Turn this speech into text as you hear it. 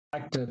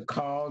I'd like to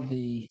call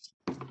the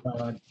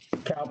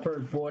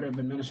CalPERS Board of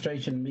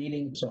Administration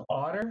meeting to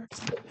order,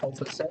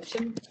 open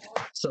session.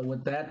 So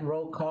with that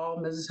roll call,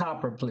 Mrs.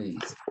 Hopper,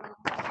 please.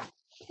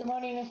 Good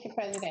morning, Mr.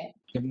 President.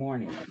 Good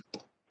morning.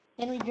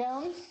 Henry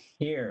Jones,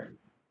 Here.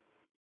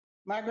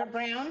 Margaret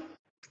Brown,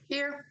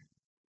 Here.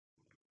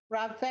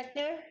 Rob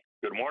Fechner,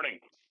 Good morning.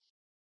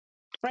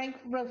 Frank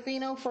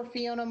Rosino for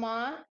Fiona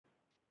Ma,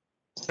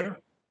 Here.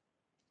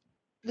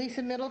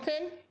 Lisa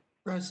Middleton,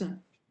 Present.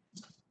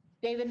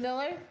 David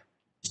Miller,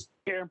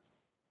 Here.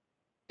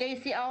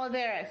 Stacy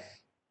Oliveris.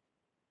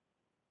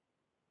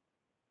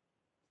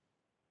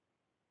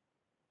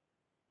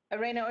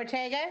 Arena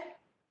Ortega,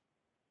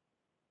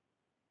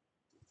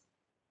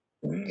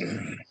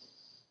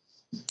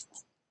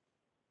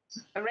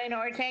 Arena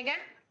Ortega,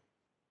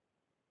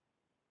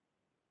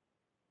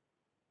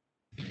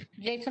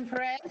 Jason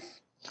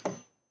Perez,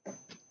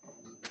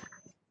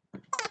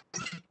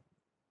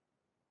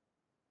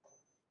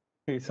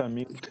 He's on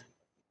mute.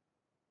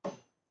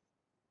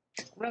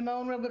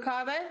 Ramon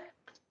Rubalcaba,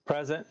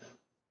 Present.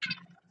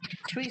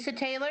 Teresa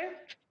Taylor,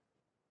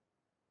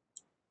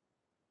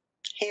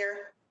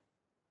 Here.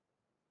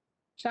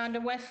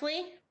 Shonda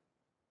Wesley,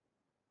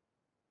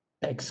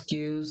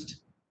 Excused.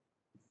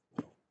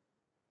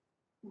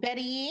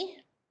 Betty Yee.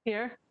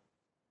 Here.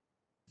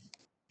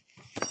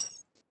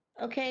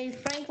 Okay,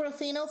 Frank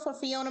Rosino for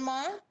Fiona Ma.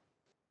 I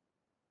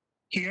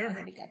Here.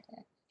 already got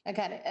that. I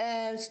got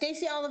it.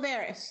 Stacy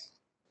Oliveris.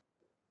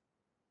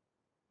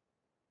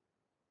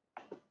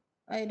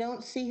 I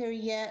don't see her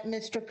yet,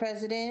 Mr.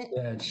 President.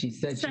 Yeah, she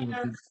said she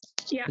was.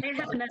 Yeah, I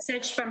have a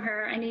message from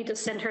her. I need to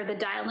send her the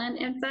dial-in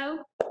info.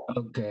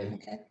 Okay.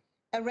 Okay.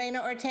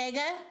 Arena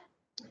Ortega,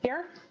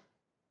 Here.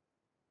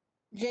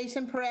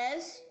 Jason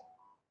Perez.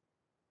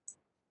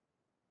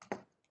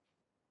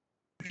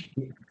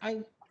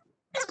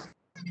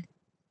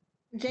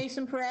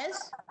 Jason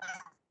Perez.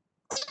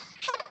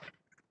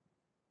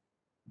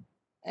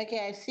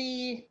 Okay, I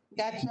see.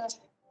 Gotcha.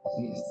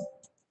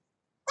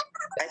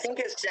 I think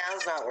his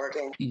sound's not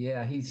working,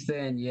 Yeah, he's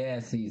saying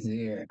yes, he's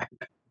here. and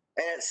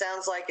it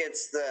sounds like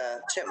it's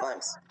the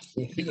chipmunks.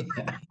 Yeah.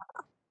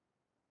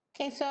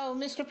 Okay, so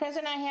Mr.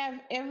 President, I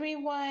have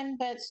everyone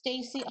but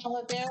Stacy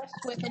Oliveris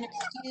with an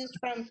excuse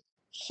from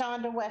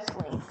Shonda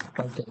Wesley.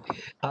 Okay.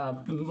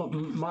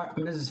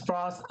 Mrs.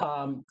 Frost,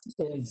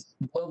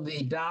 will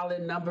the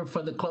dial-in number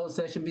for the closed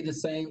session be the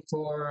same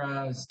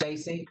for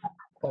Stacy,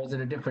 or is it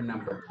a different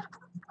number?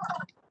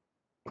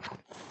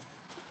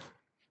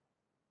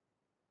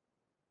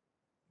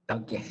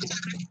 Okay.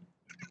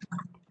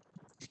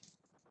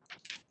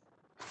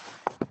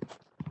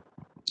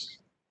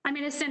 I'm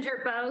going to send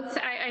her both.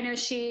 I know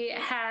she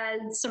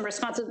had some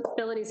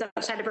responsibilities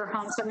outside of her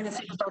home, so I'm going to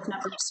send her both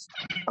numbers.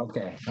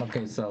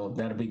 Okay, so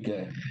that'll be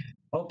good.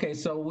 Okay,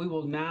 so we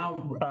will now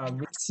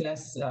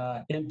recess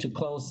into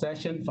closed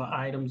session for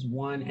items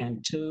 1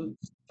 and 2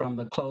 from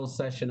the closed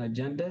session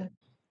agenda.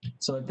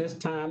 So at this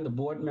time, the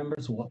board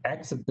members will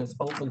exit this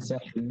open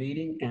session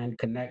meeting and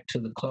connect to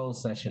the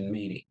closed session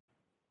meeting.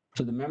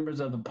 To the members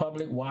of the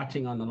public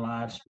watching on the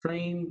live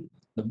stream,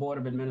 the Board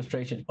of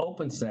Administration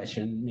open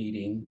session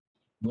meeting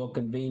will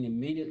convene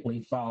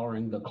immediately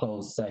following the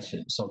closed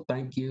session. So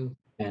thank you,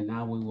 and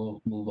now we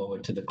will move over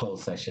to the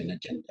closed session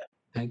agenda.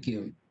 Thank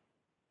you.